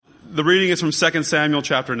The reading is from 2 Samuel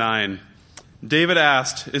chapter 9. David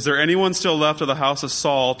asked, "Is there anyone still left of the house of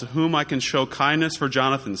Saul to whom I can show kindness for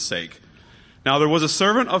Jonathan's sake?" Now there was a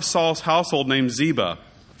servant of Saul's household named Ziba.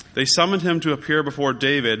 They summoned him to appear before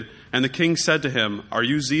David, and the king said to him, "Are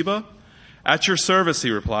you Ziba?" "At your service," he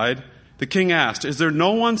replied. The king asked, "Is there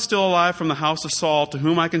no one still alive from the house of Saul to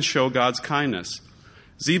whom I can show God's kindness?"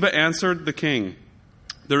 Ziba answered the king,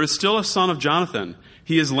 "There is still a son of Jonathan.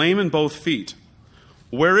 He is lame in both feet."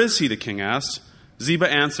 "Where is he?" the king asked.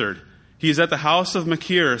 Ziba answered, "He is at the house of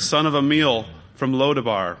Machir, son of Amiel, from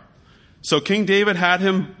Lodabar." So King David had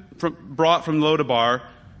him brought from Lodabar,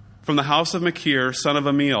 from the house of Machir, son of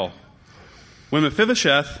Amiel. When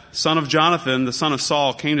Mephibosheth, son of Jonathan, the son of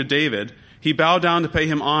Saul, came to David, he bowed down to pay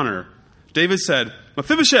him honor. David said,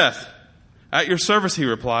 "Mephibosheth!" "At your service," he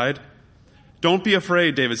replied. "Don't be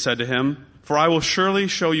afraid," David said to him, "for I will surely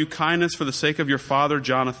show you kindness for the sake of your father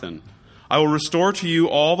Jonathan. I will restore to you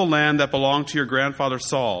all the land that belonged to your grandfather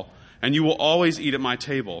Saul, and you will always eat at my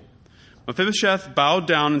table." Mephibosheth bowed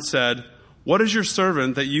down and said, "What is your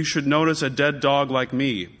servant that you should notice a dead dog like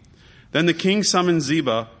me?" Then the king summoned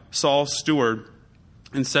Ziba, Saul's steward,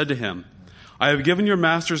 and said to him, "I have given your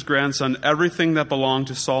master's grandson everything that belonged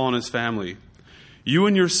to Saul and his family. You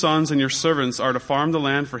and your sons and your servants are to farm the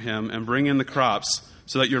land for him and bring in the crops,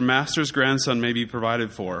 so that your master's grandson may be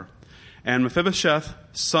provided for. And Mephibosheth,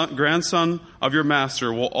 grandson of your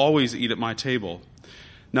master, will always eat at my table."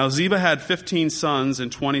 Now Ziba had 15 sons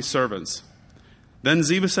and 20 servants. Then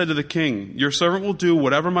Ziba said to the king, "Your servant will do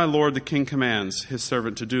whatever my lord the king commands his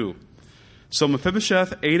servant to do." So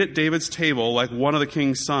Mephibosheth ate at David's table like one of the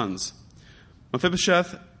king's sons.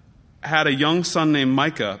 Mephibosheth had a young son named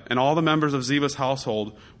Micah, and all the members of Ziba's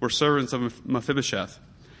household were servants of Mephibosheth.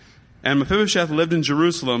 And Mephibosheth lived in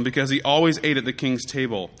Jerusalem because he always ate at the king's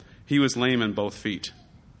table. He was lame in both feet.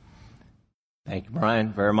 Thank you,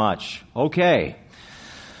 Brian, very much. Okay,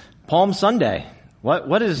 Palm Sunday.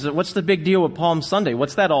 What's the big deal with Palm Sunday?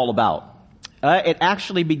 What's that all about? It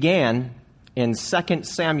actually began in 2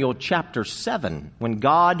 Samuel chapter 7 when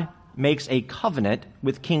God makes a covenant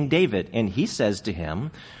with King David, and he says to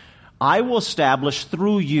him, "I will establish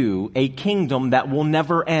through you a kingdom that will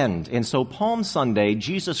never end." And so Palm Sunday,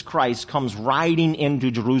 Jesus Christ comes riding into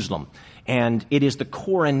Jerusalem, and it is the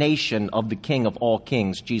coronation of the King of all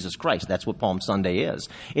kings, Jesus Christ. That's what Palm Sunday is.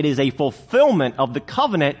 It is a fulfillment of the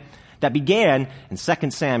covenant that began in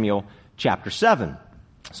 2 Samuel chapter 7.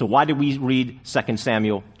 So why did we read 2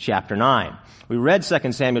 Samuel chapter 9? We read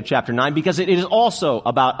 2 Samuel chapter 9 because it is also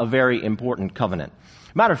about a very important covenant.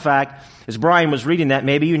 Matter of fact, as Brian was reading that,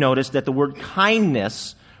 maybe you noticed that the word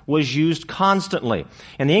kindness was used constantly.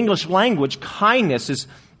 In the English language, kindness is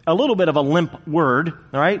a little bit of a limp word,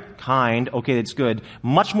 all right? Kind, okay, that's good.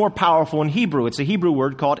 Much more powerful in Hebrew. It's a Hebrew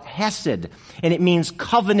word called hesed, and it means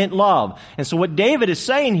covenant love. And so what David is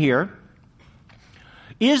saying here,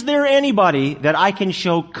 is there anybody that I can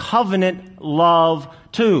show covenant love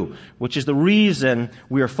to? Which is the reason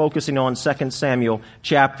we are focusing on 2 Samuel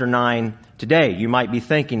chapter 9 today. You might be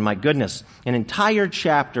thinking, my goodness, an entire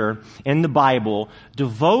chapter in the Bible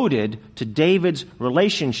devoted to David's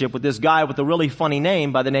relationship with this guy with a really funny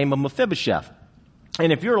name by the name of Mephibosheth.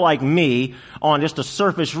 And if you're like me, on just a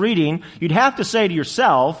surface reading, you'd have to say to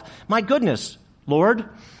yourself, my goodness, Lord,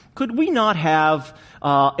 could we not have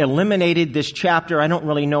eliminated this chapter? I don't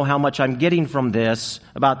really know how much I'm getting from this,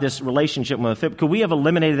 about this relationship with Mephibosheth. Could we have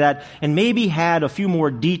eliminated that and maybe had a few more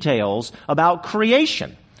details about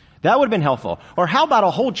creation? That would have been helpful. Or how about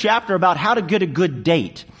a whole chapter about how to get a good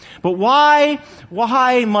date? But why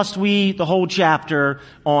must we, the whole chapter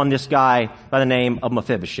on this guy by the name of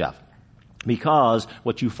Mephibosheth? Because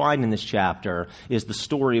what you find in this chapter is the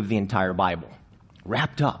story of the entire Bible,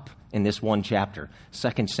 wrapped up in this one chapter,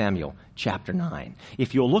 2 Samuel chapter 9.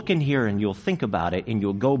 If you'll look in here and you'll think about it and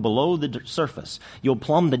you'll go below the surface, you'll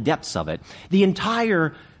plumb the depths of it, the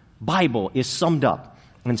entire Bible is summed up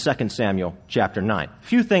in 2 Samuel chapter 9. A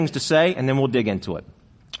few things to say, and then we'll dig into it.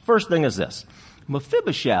 First thing is this.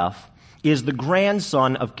 Mephibosheth is the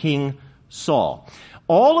grandson of King Saul.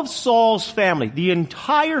 All of Saul's family, the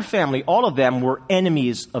entire family, all of them were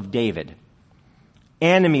enemies of David.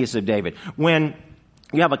 Enemies of David. When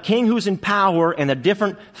you have a king who's in power and a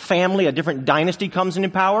different family, a different dynasty comes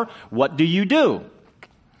in power, what do?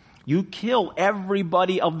 You kill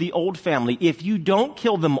everybody of the old family. If you don't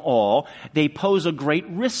kill them all, they pose a great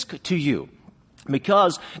risk to you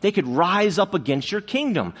because they could rise up against your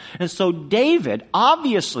kingdom. And so David,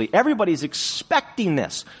 obviously, everybody's expecting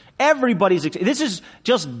this. This is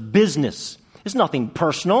just business. It's nothing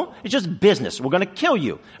personal. It's just business. We're going to kill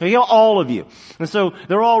you. We're going to kill all of you. And so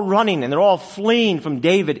they're all running and they're all fleeing from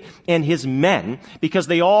David and his men because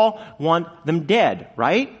they all want them dead,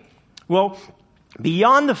 right? Well,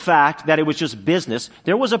 beyond the fact that it was just business,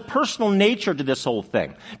 there was a personal nature to this whole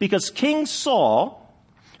thing. Because King Saul,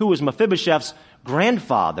 who was Mephibosheth's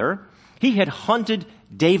grandfather, he had hunted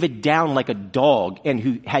David down like a dog and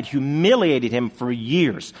who had humiliated him for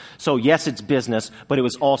years. So yes, it's business, but it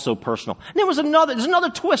was also personal. And there's another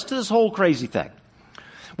twist to this whole crazy thing.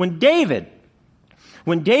 When David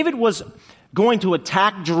was going to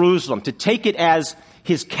attack Jerusalem, to take it as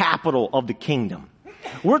his capital of the kingdom,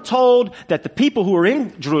 we're told that the people who are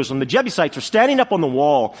in Jerusalem, the Jebusites, are standing up on the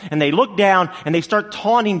wall and they look down and they start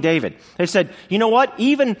taunting David. They said, you know what?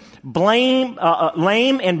 Even lame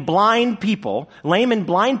and blind people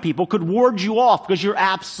could ward you off because you're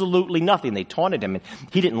absolutely nothing. They taunted him and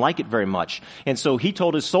he didn't like it very much. And so he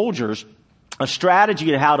told his soldiers a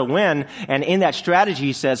strategy of how to win. And in that strategy,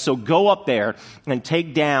 he says, so go up there and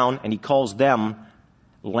take down, and he calls them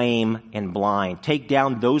lame and blind. Take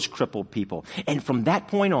down those crippled people. And from that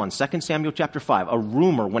point on, 2 Samuel chapter 5, a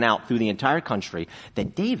rumor went out through the entire country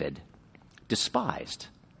that David despised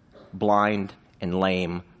blind and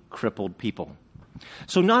lame, crippled people.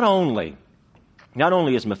 So not only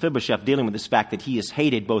is Mephibosheth dealing with this fact that he is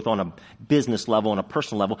hated both on a business level and a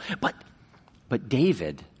personal level, but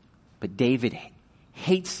David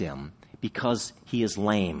hates him because he is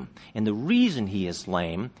lame. And the reason he is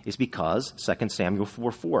lame is because 2 Samuel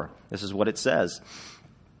 4:4. This is what it says.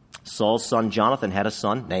 Saul's son Jonathan had a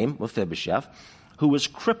son named Mephibosheth who was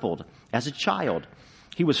crippled as a child.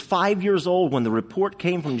 He was 5 years old when the report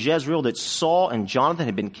came from Jezreel that Saul and Jonathan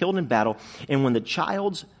had been killed in battle. And when the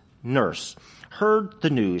child's nurse heard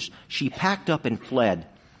the news, she packed up and fled.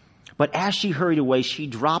 But as she hurried away, she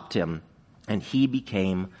dropped him and he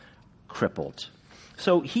became crippled.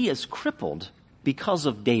 So he is crippled because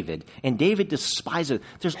of David, and David despises.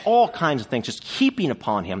 There's all kinds of things just heaping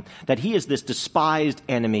upon him that he is this despised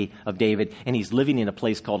enemy of David, and he's living in a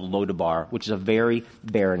place called Lodabar, which is a very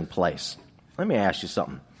barren place. Let me ask you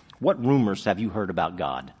something. What rumors have you heard about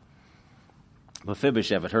God?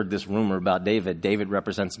 Mephibosheth had heard this rumor about David. David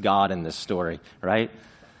represents God in this story, right?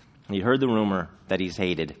 He heard the rumor that he's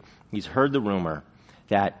hated. He's heard the rumor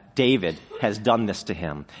that David has done this to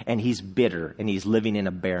him, and he's bitter, and he's living in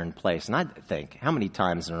a barren place. And I think, how many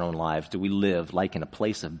times in our own lives do we live like in a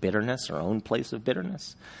place of bitterness, our own place of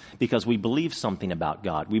bitterness? Because we believe something about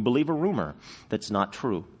God. We believe a rumor that's not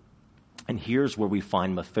true. And here's where we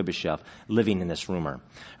find Mephibosheth living in this rumor.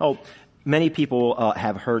 Oh, many people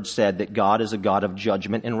have heard said that God is a God of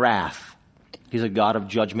judgment and wrath. He's a God of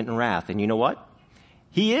judgment and wrath. And you know what?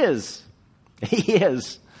 He is. He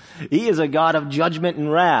is. He is a God of judgment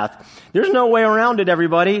and wrath. There's no way around it,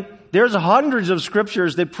 everybody. There's hundreds of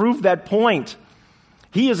scriptures that prove that point.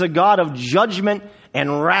 He is a God of judgment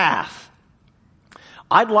and wrath.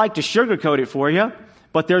 I'd like to sugarcoat it for you,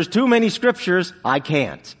 but there's too many scriptures, I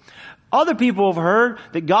can't. Other people have heard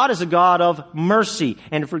that God is a God of mercy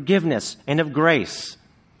and forgiveness and of grace.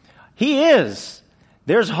 He is.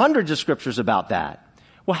 There's hundreds of scriptures about that.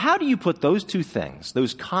 Well, how do you put those two things,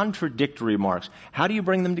 those contradictory remarks, how do you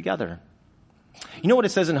bring them together? You know what it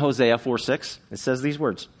says in Hosea 4:6? It says these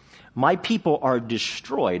words, "My people are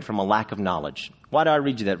destroyed from a lack of knowledge." Why do I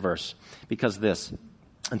read you that verse? Because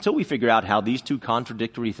until we figure out how these two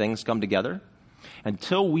contradictory things come together,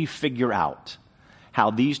 until we figure out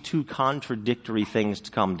how these two contradictory things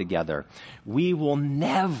come together, we will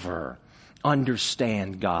never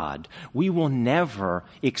understand God. We will never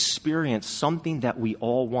experience something that we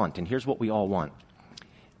all want. And here's what we all want: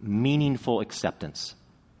 meaningful acceptance.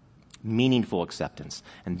 Meaningful acceptance.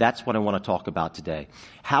 And that's what I want to talk about today.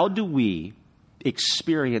 How do we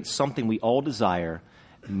experience something we all desire,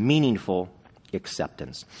 meaningful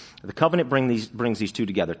acceptance? The covenant brings these two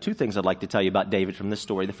together. Two things I'd like to tell you about David from this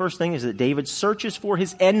story. The first thing is that David searches for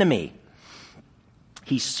his enemy.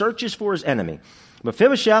 He searches for his enemy.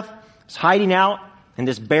 Mephibosheth is hiding out in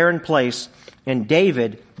this barren place, and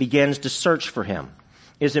David begins to search for him.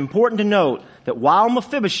 It's important to note that while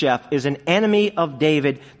Mephibosheth is an enemy of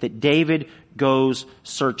David, that David goes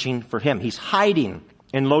searching for him. He's hiding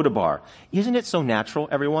in Lodabar. Isn't it so natural,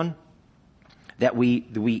 everyone, that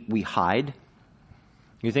we hide?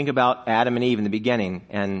 You think about Adam and Eve in the beginning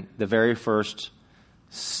and the very first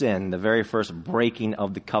sin, the very first breaking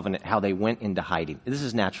of the covenant, how they went into hiding. This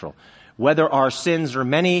is natural. Whether our sins are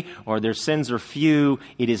many or their sins are few,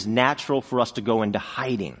 it is natural for us to go into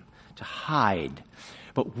hiding, to hide.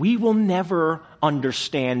 But we will never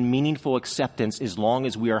understand meaningful acceptance as long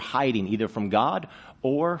as we are hiding either from God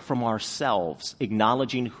or from ourselves,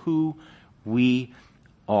 acknowledging who we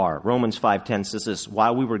are. Romans 5:10 says this,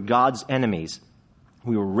 while we were God's enemies,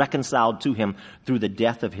 we were reconciled to him through the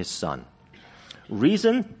death of his Son.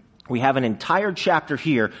 Reason we have an entire chapter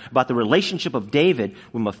here about the relationship of David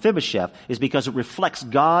with Mephibosheth is because it reflects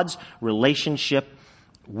God's relationship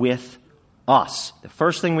with us. The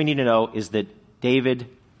first thing we need to know is that David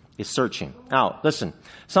is searching. Now, listen,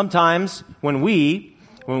 sometimes when we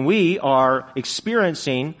are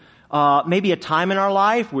experiencing maybe a time in our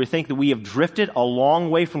life where we think that we have drifted a long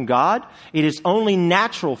way from God, it is only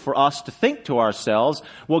natural for us to think to ourselves,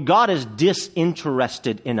 well, God is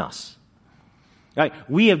disinterested in us. Right?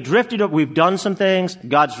 We have drifted up, we've done some things,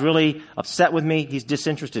 God's really upset with me, he's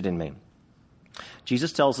disinterested in me.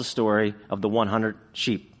 Jesus tells the story of the 100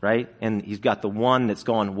 sheep, right? And he's got the one that's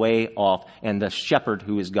gone way off, and the shepherd,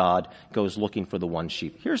 who is God, goes looking for the one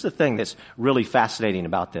sheep. Here's the thing that's really fascinating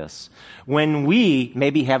about this. When we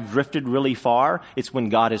maybe have drifted really far, it's when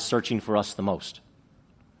God is searching for us the most.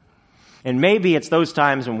 And maybe it's those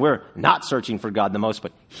times when we're not searching for God the most,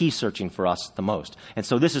 but he's searching for us the most. And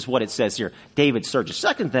so this is what it says here. David searches.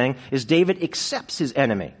 Second thing is David accepts his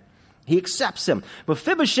enemy. He accepts him.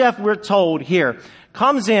 Mephibosheth, we're told here,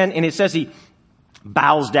 comes in and it says he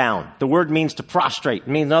bows down. The word means to prostrate. It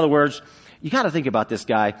means, in other words, you got to think about this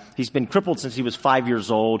guy. He's been crippled since he was 5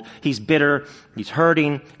 years old. He's bitter. He's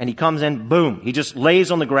hurting. And he comes in, boom. He just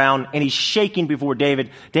lays on the ground and he's shaking before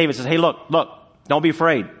David. David says, hey, look, don't be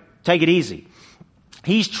afraid. Take it easy.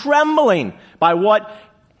 He's trembling by what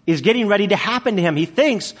is getting ready to happen to him. He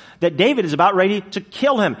thinks that David is about ready to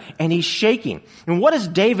kill him, and he's shaking. And what does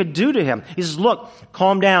David do to him? He says, look,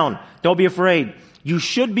 calm down. Don't be afraid. You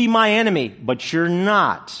should be my enemy, but you're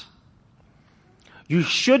not. You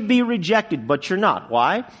should be rejected, but you're not.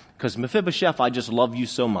 Why? Because Mephibosheth, I just love you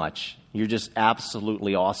so much. You're just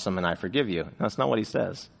absolutely awesome, and I forgive you. That's not what he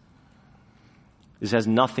says. This has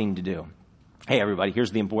nothing to do. Hey, everybody,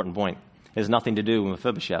 here's the important point. It has nothing to do with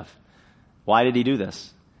Mephibosheth. Why did he do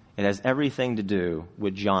this? It has everything to do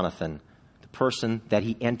with Jonathan, the person that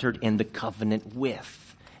he entered in the covenant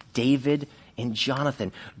with. David and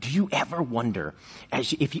Jonathan. Do you ever wonder,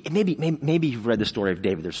 maybe you've read the story of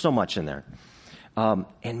David. There's so much in there. And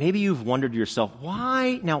maybe you've wondered to yourself,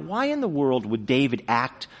 why in the world would David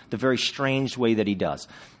act the very strange way that he does?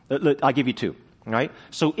 I'll give you two, all right?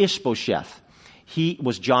 So Ishbosheth. He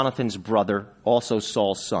was Jonathan's brother, also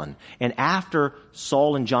Saul's son. And after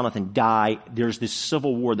Saul and Jonathan die, there's this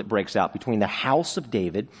civil war that breaks out between the house of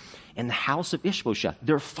David and the house of Ishbosheth.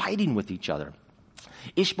 They're fighting with each other.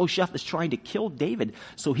 Ishbosheth is trying to kill David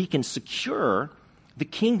so he can secure the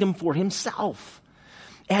kingdom for himself.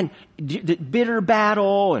 And the bitter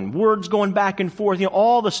battle and words going back and forth,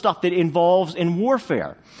 all the stuff that involves in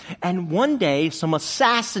warfare. And one day, some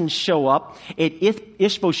assassins show up at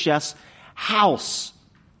Ishbosheth's house,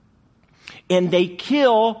 and they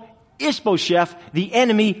kill Ishbosheth, the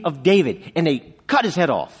enemy of David, and they cut his head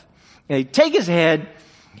off. And they take his head,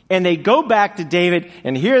 and they go back to David,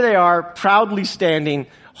 and here they are, proudly standing,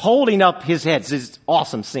 holding up his head. It's this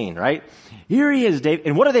awesome scene, right? Here he is, David.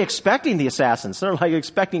 And what are they expecting, the assassins? They're like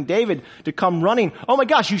expecting David to come running. Oh my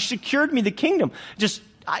gosh, you secured me the kingdom. This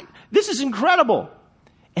is incredible.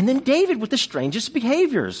 And then David with the strangest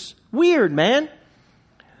behaviors. Weird, man.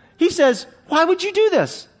 He says, why would you do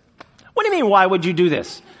this? What do you mean, why would you do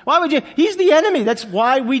this? Why would you? He's the enemy. That's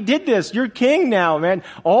why we did this. You're king now, man.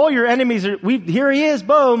 All your enemies here he is,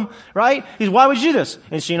 boom, right? Why would you do this?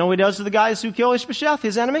 And so you know what he does to the guys who kill Ishbosheth,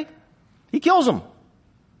 his enemy? He kills them.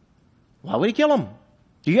 Why would he kill them?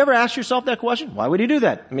 Do you ever ask yourself that question? Why would he do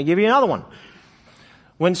that? Let me give you another one.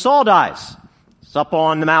 When Saul dies, it's up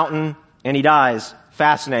on the mountain and he dies.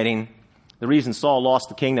 Fascinating. The reason Saul lost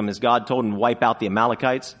the kingdom is God told him to wipe out the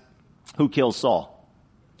Amalekites. Who kills Saul?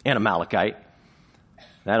 An Amalekite.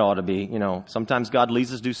 That ought to be, sometimes God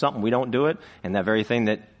leads us to do something, we don't do it, and that very thing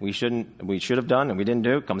that we should have done and we didn't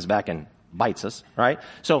do comes back and bites us, right?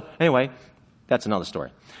 So anyway, that's another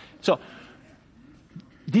story. So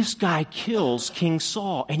this guy kills King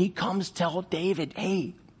Saul, and he comes to tell David,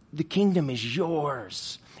 hey, the kingdom is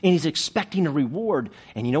yours. And he's expecting a reward.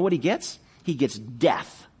 And you know what he gets? He gets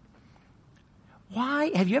death.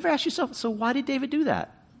 Why? Have you ever asked yourself, so why did David do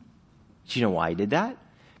that? Do you know why he did that?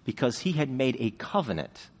 Because he had made a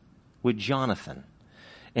covenant with Jonathan.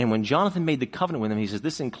 And when Jonathan made the covenant with him, he says,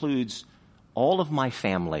 this includes all of my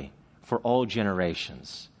family for all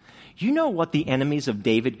generations. You know what the enemies of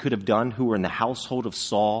David could have done who were in the household of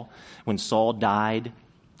Saul when Saul died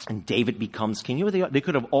and David becomes king? You know what they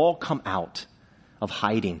could have all come out of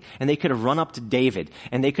hiding, and they could have run up to David,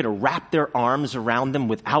 and they could have wrapped their arms around them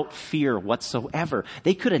without fear whatsoever.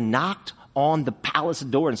 They could have knocked on the palace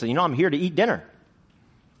door and said, I'm here to eat dinner.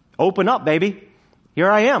 Open up, baby. Here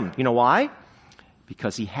I am. You know why?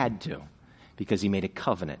 Because he had to. Because he made a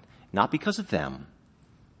covenant. Not because of them,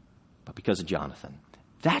 but because of Jonathan.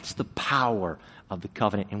 That's the power of the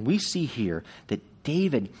covenant. And we see here that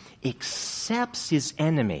David accepts his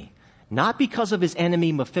enemy, not because of his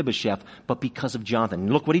enemy Mephibosheth, but because of Jonathan.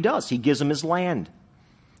 And look what he does. He gives him his land.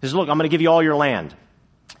 He says, look, I'm going to give you all your land.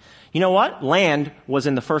 You know what? Land was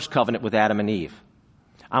in the first covenant with Adam and Eve.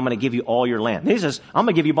 I'm going to give you all your land. And he says, I'm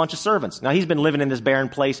going to give you a bunch of servants. Now, he's been living in this barren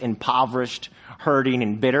place, impoverished, hurting,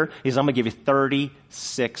 and bitter. He says, I'm going to give you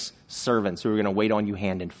 36 servants who are going to wait on you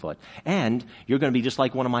hand and foot. And you're going to be just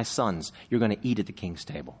like one of my sons. You're going to eat at the king's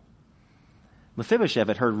table. Mephibosheth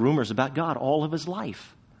had heard rumors about God all of his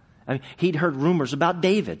life. I mean, he'd heard rumors about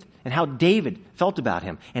David and how David felt about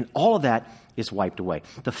him. And all of that is wiped away.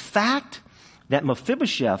 The fact that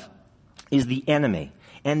Mephibosheth is the enemy,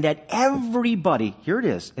 and that everybody, here it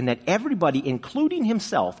is, and that everybody, including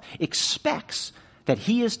himself, expects that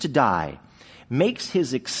he is to die, makes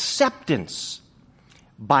his acceptance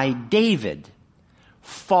by David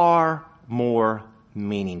far more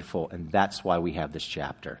meaningful. And that's why we have this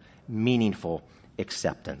chapter. Meaningful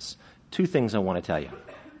acceptance. Two things I want to tell you.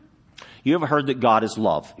 You ever heard that God is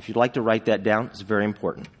love? If you'd like to write that down, it's very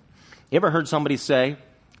important. You ever heard somebody say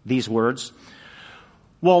these words?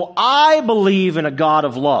 Well, I believe in a God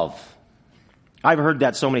of love. I've heard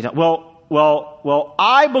that so many times. Well,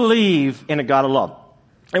 I believe in a God of love.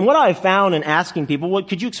 And what I found in asking people, well,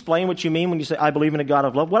 could you explain what you mean when you say, I believe in a God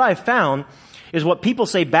of love? What I found is what people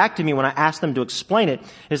say back to me when I ask them to explain it,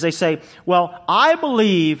 is they say, well, I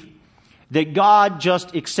believe that God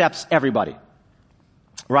just accepts everybody.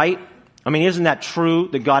 Right? I mean, isn't that true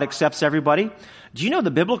that God accepts everybody? Do you know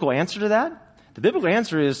the biblical answer to that? The biblical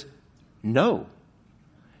answer is no.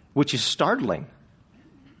 Which is startling.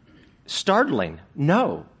 Startling.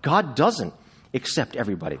 No, God doesn't accept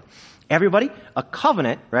everybody. Everybody, a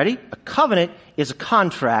covenant, ready? A covenant is a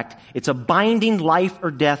contract. It's a binding life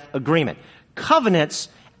or death agreement. Covenants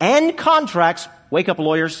and contracts, wake up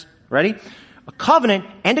lawyers, ready? A covenant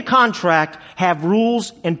and a contract have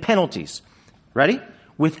rules and penalties. Ready?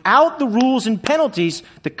 Without the rules and penalties,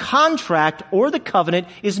 the contract or the covenant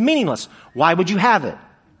is meaningless. Why would you have it?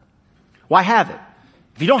 Why have it?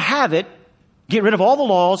 If you don't have it, get rid of all the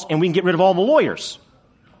laws and we can get rid of all the lawyers.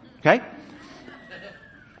 Okay?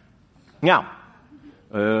 Now,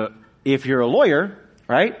 if you're a lawyer,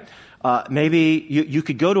 right, maybe you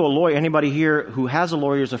could go to a lawyer. Anybody here who has a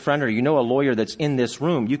lawyer as a friend, or you know a lawyer that's in this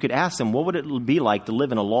room, you could ask them, what would it be like to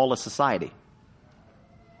live in a lawless society?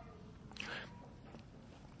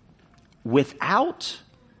 Without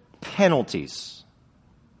penalties,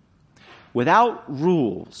 without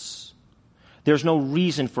rules, there's no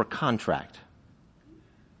reason for contract.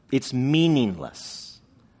 It's meaningless.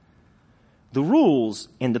 The rules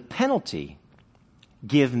and the penalty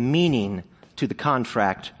give meaning to the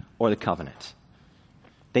contract or the covenant.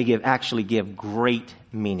 They actually give great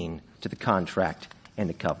meaning to the contract and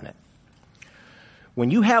the covenant.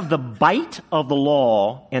 When you have the bite of the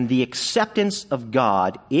law and the acceptance of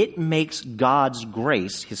God, it makes God's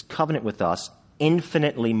grace, his covenant with us,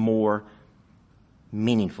 infinitely more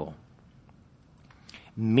meaningful.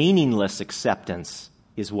 Meaningless acceptance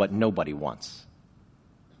is what nobody wants.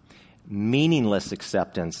 Meaningless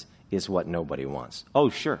acceptance is what nobody wants. Oh,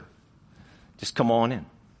 sure. Just come on in.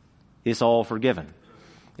 It's all forgiven.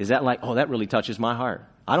 Is that like, oh, that really touches my heart.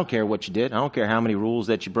 I don't care what you did. I don't care how many rules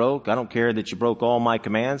that you broke. I don't care that you broke all my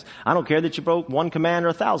commands. I don't care that you broke one command or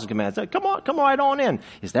 1,000 commands. Come right on in.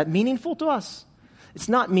 Is that meaningful to us? It's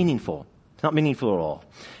not meaningful. It's not meaningful at all.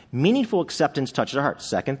 Meaningful acceptance touches our heart.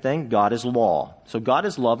 Second thing, God is law. So God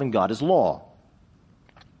is love and God is law.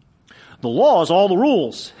 The law is all the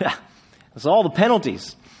rules. It's all the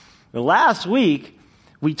penalties. Last week,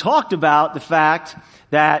 we talked about the fact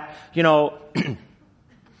that,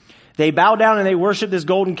 they bow down and they worship this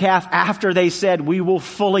golden calf after they said, we will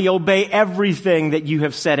fully obey everything that you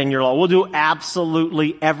have said in your law. We'll do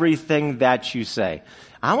absolutely everything that you say.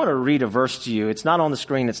 I want to read a verse to you. It's not on the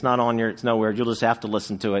screen. It's not on it's nowhere. You'll just have to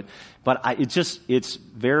listen to it. But it's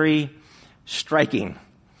very striking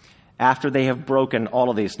after they have broken all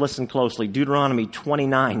of these. Listen closely. Deuteronomy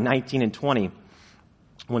 29, 19 and 20.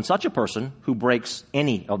 When such a person who breaks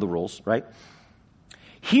any of the rules, right,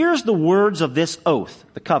 hears the words of this oath,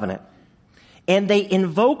 the covenant, and they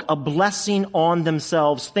invoke a blessing on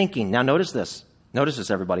themselves, thinking, now notice this,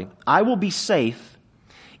 everybody, I will be safe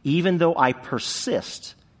even though I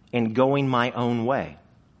persist in going my own way.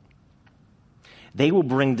 They will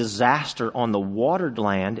bring disaster on the watered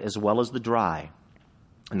land as well as the dry.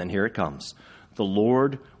 And then here it comes. The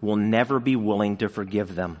Lord will never be willing to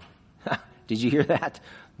forgive them. Did you hear that?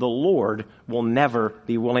 the Lord will never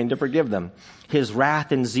be willing to forgive them. His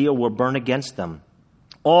wrath and zeal will burn against them.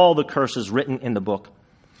 All the curses written in the book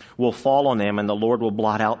will fall on them, and the Lord will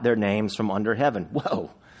blot out their names from under heaven.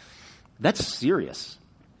 Whoa, that's serious.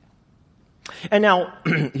 And now,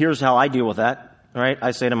 here's how I deal with that, right?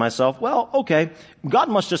 I say to myself, well, okay, God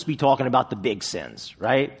must just be talking about the big sins,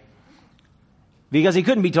 right? Because he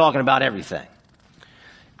couldn't be talking about everything.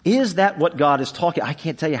 Is that what God is talking? I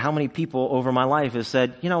can't tell you how many people over my life have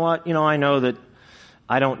said, you know what, I know that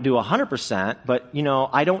I don't do 100%, but,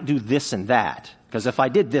 I don't do this and that. Because if I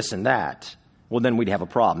did this and that, well, then we'd have a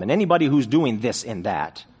problem. And anybody who's doing this and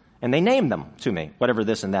that, and they name them to me, whatever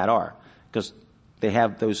this and that are, because they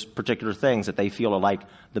have those particular things that they feel are like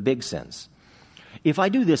the big sins. If I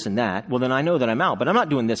do this and that, well, then I know that I'm out. But I'm not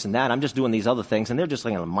doing this and that. I'm just doing these other things, and they're just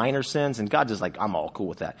like minor sins, and God's just like, I'm all cool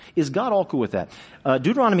with that. Is God all cool with that?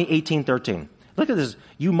 Deuteronomy 18:13. Look at this.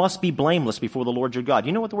 You must be blameless before the Lord your God.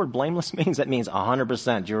 You know what the word blameless means? That means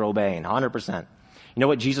 100% you're obeying, 100%. You know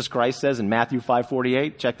what Jesus Christ says in Matthew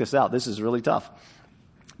 5:48? Check this out. This is really tough.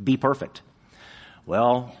 Be perfect.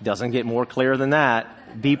 Well, doesn't get more clear than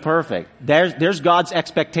that. Be perfect. There's God's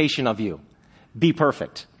expectation of you. Be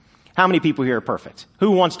perfect. How many people here are perfect?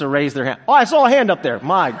 Who wants to raise their hand? Oh, I saw a hand up there.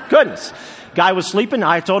 My goodness. Guy was sleeping.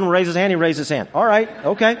 I told him to raise his hand. He raised his hand. All right.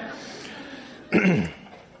 Okay.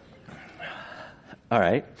 All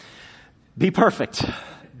right. Be perfect.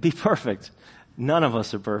 Be perfect. None of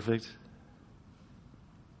us are perfect.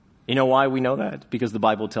 You know why we know that? Because the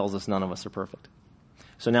Bible tells us none of us are perfect.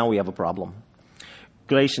 So now we have a problem.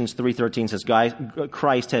 Galatians 3:13 says,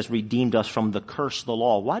 Christ has redeemed us from the curse of the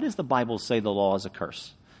law. Why does the Bible say the law is a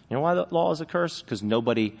curse? You know why the law is a curse? Because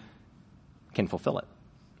nobody can fulfill it.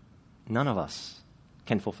 None of us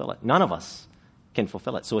can fulfill it. None of us can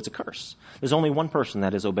fulfill it. So it's a curse. There's only one person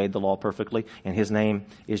that has obeyed the law perfectly, and his name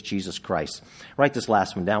is Jesus Christ. Write this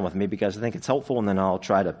last one down with me because I think it's helpful, and then I'll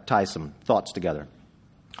try to tie some thoughts together.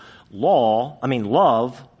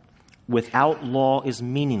 Love without law is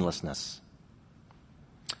meaninglessness.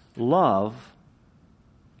 Love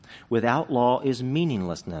without law is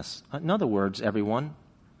meaninglessness. In other words, everyone,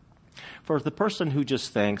 for the person who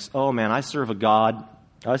just thinks, oh man, I serve a God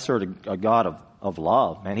of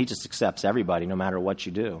love. Man, he just accepts everybody no matter what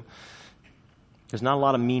you do. There's not a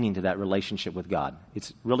lot of meaning to that relationship with God.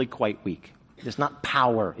 It's really quite weak. It's not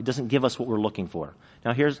power. It doesn't give us what we're looking for.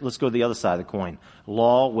 Now let's go to the other side of the coin.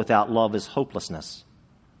 Law without love is hopelessness.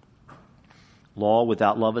 Law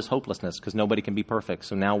without love is hopelessness because nobody can be perfect.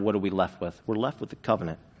 So now what are we left with? We're left with the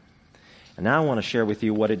covenant. And now I want to share with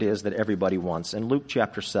you what it is that everybody wants. In Luke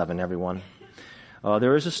chapter 7, everyone,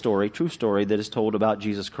 there is a story, true story, that is told about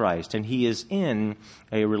Jesus Christ. And he is in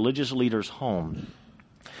a religious leader's home.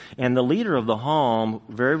 And the leader of the home,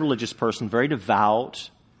 very religious person, very devout,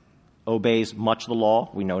 obeys much of the law.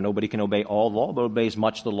 We know nobody can obey all the law, but obeys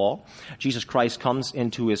much of the law. Jesus Christ comes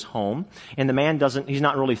into his home, and the man he's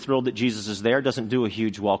not really thrilled that Jesus is there, doesn't do a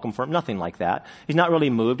huge welcome for him, nothing like that. He's not really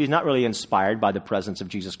moved. He's not really inspired by the presence of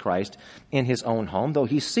Jesus Christ in his own home, though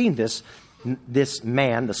he's seen this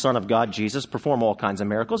man, the Son of God, Jesus, perform all kinds of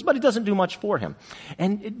miracles, but it doesn't do much for him.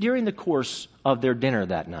 And during the course of their dinner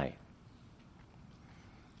that night,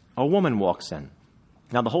 a woman walks in.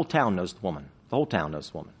 Now, the whole town knows the woman. The whole town knows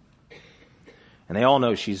the woman. And they all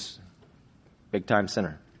know she's a big-time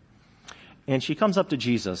sinner. And she comes up to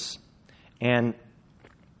Jesus, and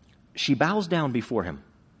she bows down before him.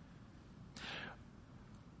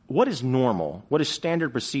 What is normal, what is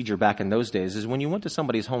standard procedure back in those days is when you went to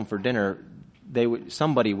somebody's home for dinner,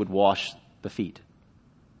 somebody would wash the feet.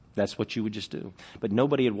 That's what you would just do. But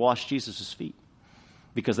nobody had washed Jesus' feet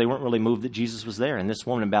because they weren't really moved that Jesus was there. And this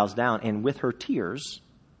woman bows down, and with her tears,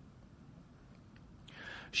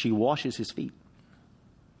 she washes his feet.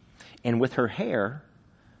 And with her hair,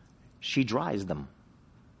 she dries them.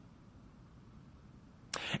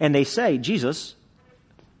 And they say, Jesus,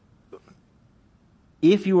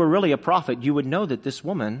 if you were really a prophet, you would know that this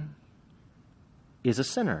woman is a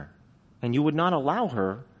sinner, and you would not allow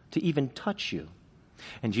her to even touch you.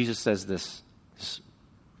 And Jesus says this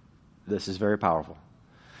is very powerful.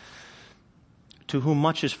 To whom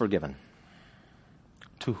much is forgiven.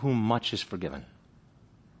 To whom much is forgiven.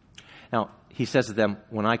 Now, he says to them,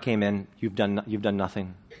 when I came in, you've done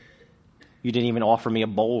nothing. You didn't even offer me a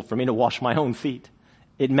bowl for me to wash my own feet.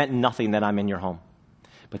 It meant nothing that I'm in your home.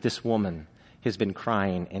 But this woman has been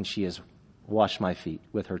crying, and she has washed my feet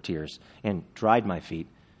with her tears and dried my feet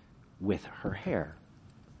with her hair.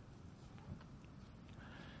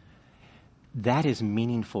 That is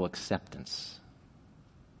meaningful acceptance.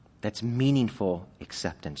 That's meaningful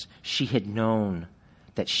acceptance. She had known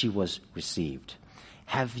that she was received.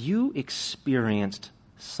 Have you experienced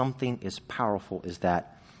something as powerful as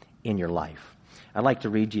that in your life. I'd like to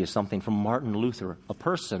read to you something from Martin Luther, a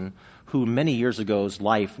person who many years ago's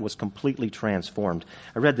life was completely transformed.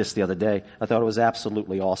 I read this the other day. I thought it was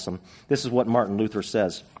absolutely awesome. This is what Martin Luther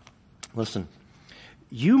says. Listen.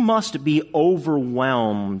 You must be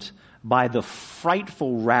overwhelmed by the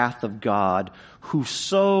frightful wrath of God, who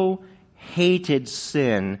so hated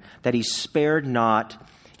sin that he spared not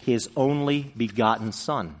his only begotten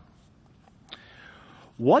Son.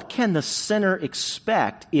 What can the sinner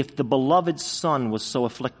expect if the beloved Son was so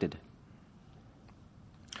afflicted?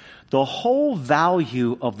 The whole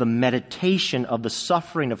value of the meditation of the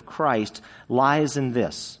suffering of Christ lies in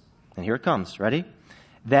this. And here it comes. Ready?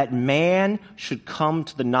 That man should come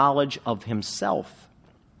to the knowledge of himself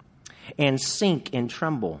and sink and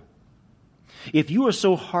tremble. If you are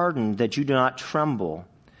so hardened that you do not tremble,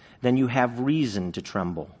 then you have reason to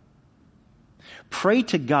tremble. Pray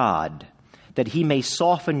to God that he may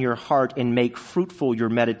soften your heart and make fruitful your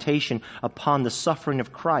meditation upon the suffering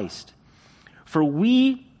of Christ. For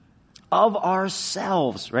we of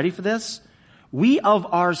ourselves, ready for this? We of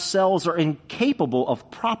ourselves are incapable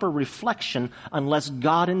of proper reflection unless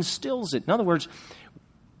God instills it. In other words,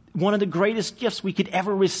 one of the greatest gifts we could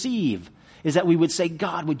ever receive is that we would say,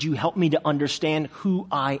 God, would you help me to understand who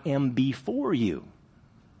I am before you?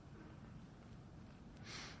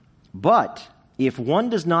 But if one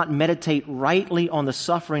does not meditate rightly on the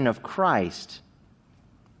suffering of Christ,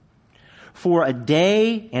 for a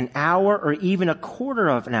day, an hour, or even a quarter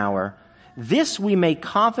of an hour, this we may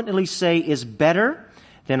confidently say is better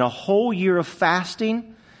than a whole year of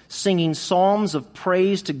fasting, singing psalms of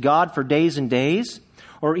praise to God for days and days,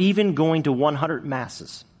 or even going to 100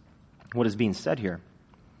 masses. What is being said here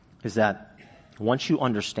is that once you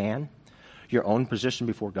understand your own position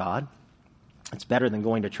before God, it's better than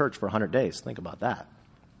going to church for 100 days. Think about that.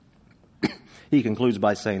 He concludes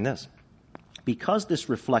by saying this: because this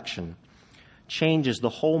reflection changes the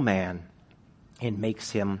whole man and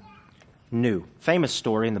makes him new. Famous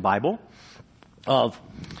story in the Bible of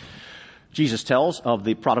Jesus tells of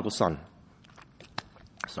the prodigal son.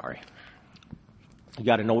 Sorry. You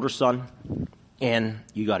got an older son and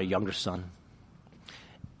you got a younger son.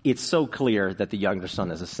 It's so clear that the younger son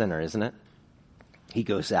is a sinner, isn't it? He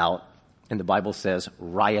goes out and the Bible says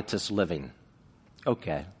riotous living.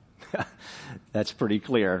 Okay. That's pretty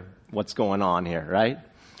clear what's going on here, right?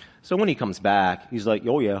 So when he comes back, he's like,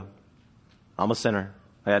 oh yeah, I'm a sinner.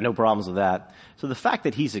 I had no problems with that. So the fact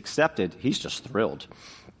that he's accepted, he's just thrilled.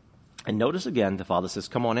 And notice again, the father says,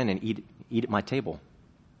 come on in and eat at my table.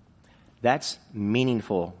 That's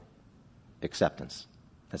meaningful acceptance.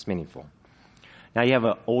 That's meaningful. Now you have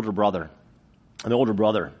an older brother. And the older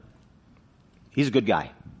brother, he's a good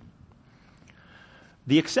guy.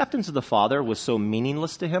 The acceptance of the father was so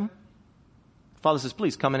meaningless to him. The father says,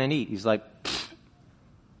 please come in and eat. He's like,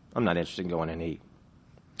 I'm not interested in going and eat.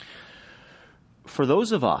 For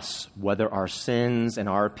those of us, whether our sins and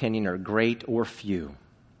our opinion are great or few,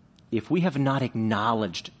 if we have not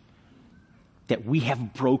acknowledged that we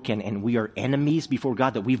have broken and we are enemies before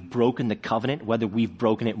God, that we've broken the covenant, whether we've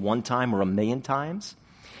broken it one time or 1,000,000 times,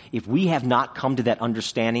 if we have not come to that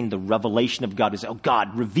understanding, the revelation of God is, oh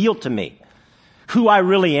God, reveal to me who I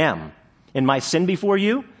really am in my sin before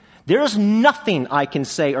you, there is nothing I can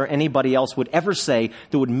say or anybody else would ever say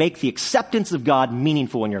that would make the acceptance of God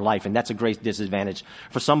meaningful in your life. And that's a great disadvantage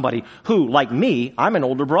for somebody who, like me, I'm an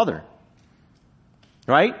older brother.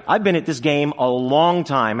 Right? I've been at this game a long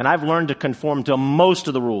time, and I've learned to conform to most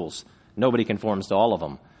of the rules. Nobody conforms to all of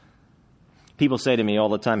them. People say to me all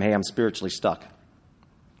the time, hey, I'm spiritually stuck.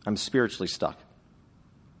 I'm spiritually stuck.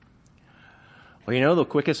 Well, you know the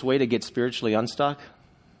quickest way to get spiritually unstuck?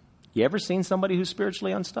 You ever seen somebody who's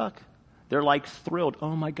spiritually unstuck? They're like thrilled.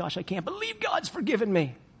 Oh my gosh, I can't believe God's forgiven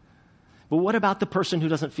me. But what about the person who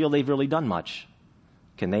doesn't feel they've really done much?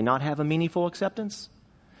 Can they not have a meaningful acceptance?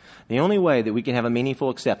 The only way that we can have a meaningful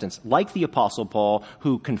acceptance, like the Apostle Paul,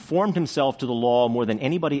 who conformed himself to the law more than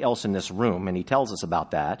anybody else in this room, and he tells us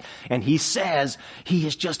about that, and he says he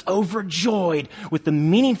is just overjoyed with the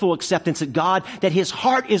meaningful acceptance of God, that his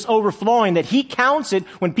heart is overflowing, that he counts it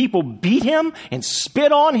when people beat him and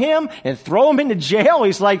spit on him and throw him into jail.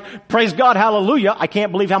 He's like, praise God, hallelujah, I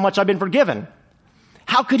can't believe how much I've been forgiven.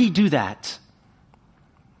 How could he do that?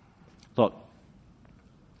 Look,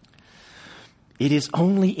 it is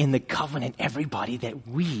only in the covenant, everybody, that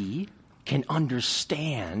we can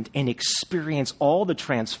understand and experience all the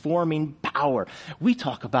transforming power. We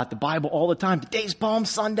talk about the Bible all the time. Today's Palm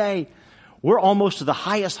Sunday. We're almost to the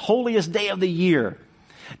highest, holiest day of the year.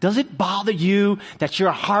 Does it bother you that your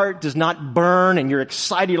heart does not burn and you're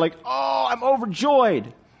excited? You're like, oh, I'm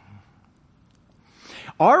overjoyed.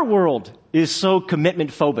 Our world is so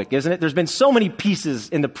commitment phobic, isn't it? There's been so many pieces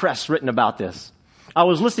in the press written about this. I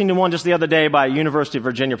was listening to one just the other day by a University of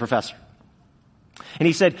Virginia professor. And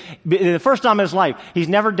he said, the first time in his life, he's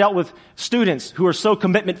never dealt with students who are so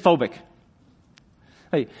commitment phobic.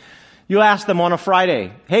 Hey, you ask them on a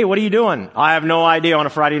Friday, hey, what are you doing? I have no idea on a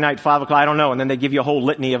Friday night, 5 o'clock, I don't know. And then they give you a whole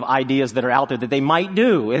litany of ideas that are out there that they might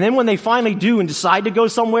do. And then when they finally do and decide to go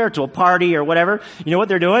somewhere, to a party or whatever, you know what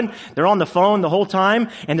they're doing? They're on the phone the whole time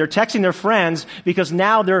and they're texting their friends because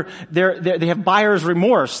now they have buyer's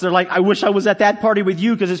remorse. They're like, I wish I was at that party with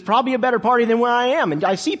you because it's probably a better party than where I am. And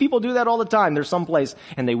I see people do that all the time. They're someplace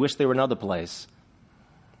and they wish they were another place.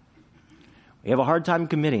 We have a hard time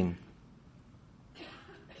committing.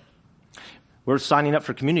 We're signing up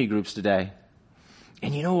for community groups today.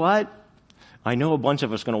 And you know what? I know a bunch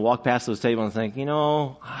of us are going to walk past those tables and think,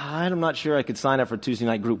 I'm not sure I could sign up for a Tuesday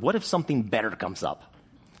night group. What if something better comes up?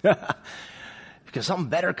 Because something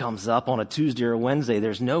better comes up on a Tuesday or a Wednesday,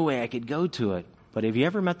 there's no way I could go to it. But have you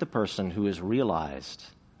ever met the person who has realized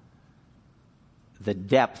the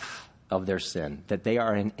depth of their sin, that they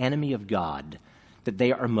are an enemy of God, that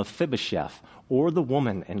they are Mephibosheth, or the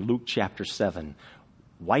woman in Luke chapter 7,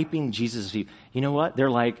 wiping Jesus' feet? You know what?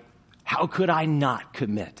 They're like, how could I not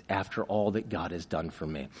commit after all that God has done for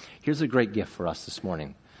me? Here's a great gift for us this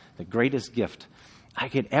morning. The greatest gift I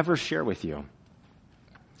could ever share with you.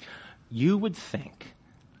 You would think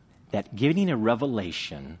that getting a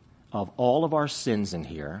revelation of all of our sins in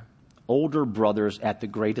here, older brothers at the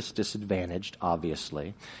greatest disadvantage,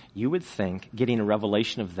 obviously, you would think getting a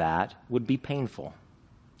revelation of that would be painful.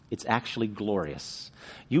 It's actually glorious.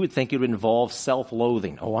 You would think it would involve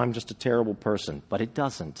self-loathing. Oh, I'm just a terrible person. But it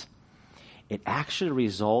doesn't. It actually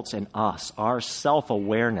results in us, our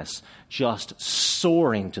self-awareness, just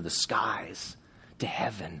soaring to the skies, to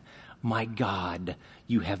heaven. My God,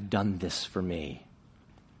 you have done this for me.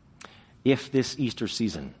 If this Easter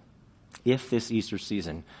season,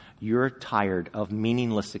 you're tired of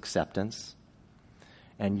meaningless acceptance,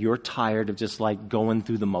 and you're tired of just like going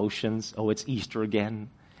through the motions, oh, it's Easter again,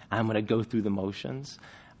 I'm going to go through the motions,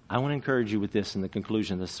 I want to encourage you with this in the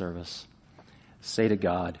conclusion of this service. Say to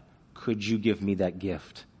God, could you give me that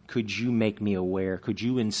gift? Could you make me aware? Could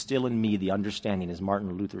you instill in me the understanding, as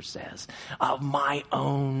Martin Luther says, of my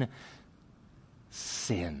own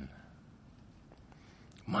sin?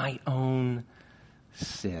 My own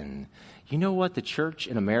sin. You know what the church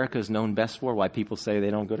in America is known best for? Why people say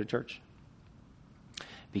they don't go to church?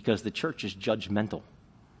 Because the church is judgmental.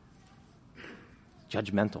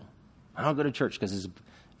 Judgmental. I don't go to church because it's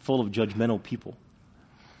full of judgmental people.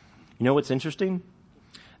 You know what's interesting?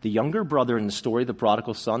 The younger brother in the story, the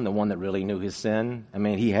prodigal son, the one that really knew his sin, I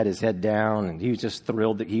mean, he had his head down and he was just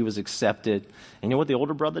thrilled that he was accepted. And you know what the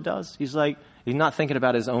older brother does? He's not thinking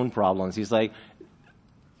about his own problems. He's like,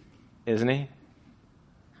 isn't he?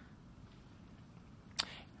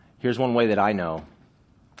 Here's one way that I know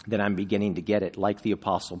that I'm beginning to get it, like the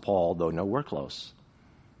Apostle Paul, though nowhere close.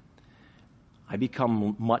 I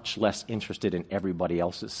become much less interested in everybody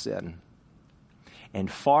else's sin and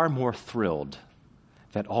far more thrilled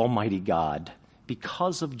that Almighty God,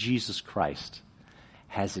 because of Jesus Christ,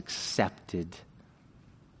 has accepted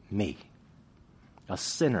me, a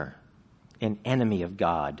sinner, an enemy of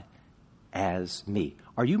God, as me.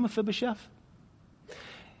 Are you Mephibosheth?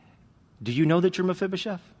 Do you know that you're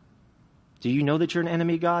Mephibosheth? Do you know that you're an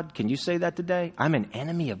enemy of God? Can you say that today? I'm an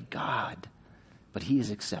enemy of God, but He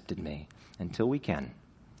has accepted me. Until we can,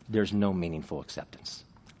 there's no meaningful acceptance.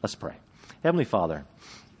 Let's pray. Heavenly Father,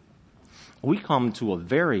 we come to a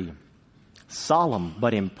very solemn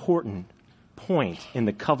but important point in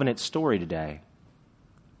the covenant story today.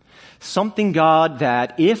 Something, God,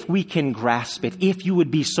 that if we can grasp it, if you would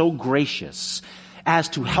be so gracious as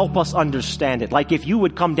to help us understand it, like if you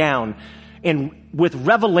would come down and with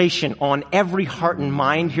revelation on every heart and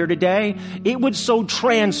mind here today, it would so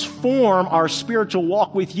transform our spiritual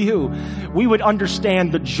walk with you. We would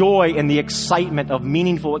understand the joy and the excitement of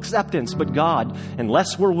meaningful acceptance. But God,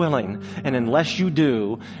 unless we're willing and unless you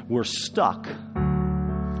do, we're stuck.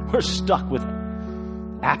 We're stuck with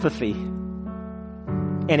apathy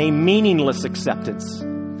and a meaningless acceptance.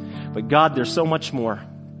 But God, there's so much more.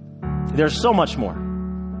 There's so much more.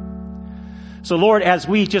 So Lord, as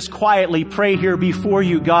we just quietly pray here before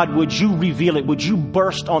you, God, would you reveal it? Would you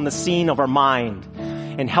burst on the scene of our mind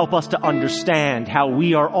and help us to understand how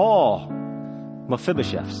we are all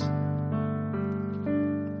Mephibosheths?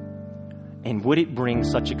 And would it bring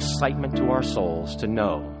such excitement to our souls to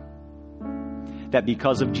know that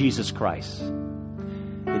because of Jesus Christ,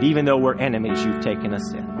 that even though we're enemies, you've taken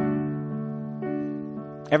us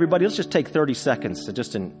in. Everybody, let's just take 30 seconds to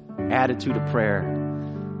just an attitude of prayer.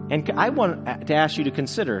 And I want to ask you to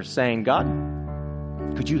consider saying, God,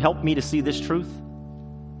 could you help me to see this truth?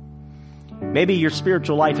 Maybe your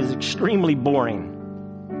spiritual life is extremely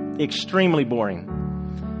boring. Extremely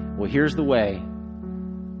boring. Well, here's the way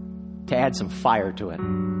to add some fire to it.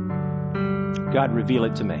 God, reveal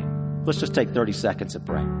it to me. Let's just take 30 seconds and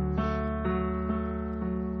pray.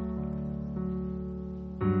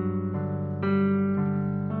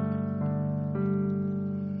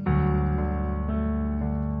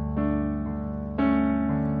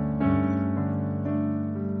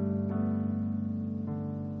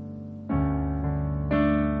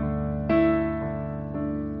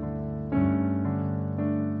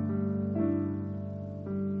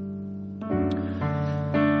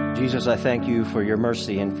 Jesus, I thank you for your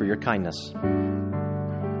mercy and for your kindness.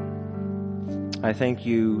 I thank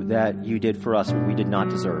you that you did for us what we did not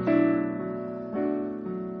deserve.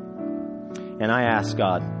 And I ask,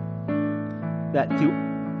 God, that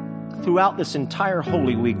throughout this entire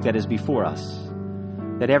Holy Week that is before us,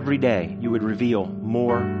 that every day you would reveal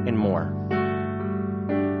more and more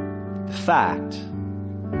the fact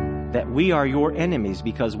that we are your enemies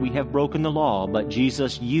because we have broken the law, but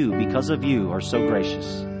Jesus, you, because of you, are so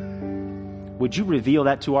gracious. Would you reveal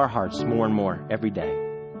that to our hearts more and more every day?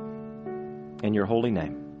 In your holy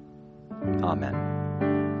name. Amen.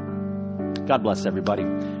 God bless everybody.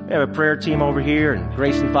 We have a prayer team over here and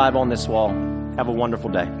Grace and 5 on this wall. Have a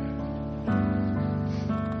wonderful day.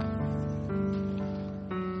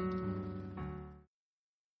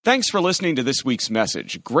 Thanks for listening to this week's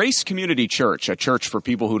message. Grace Community Church, a church for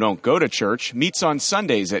people who don't go to church, meets on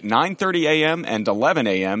Sundays at 9:30 a.m. and 11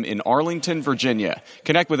 a.m. in Arlington, Virginia.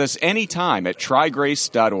 Connect with us anytime at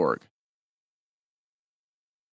trygrace.org.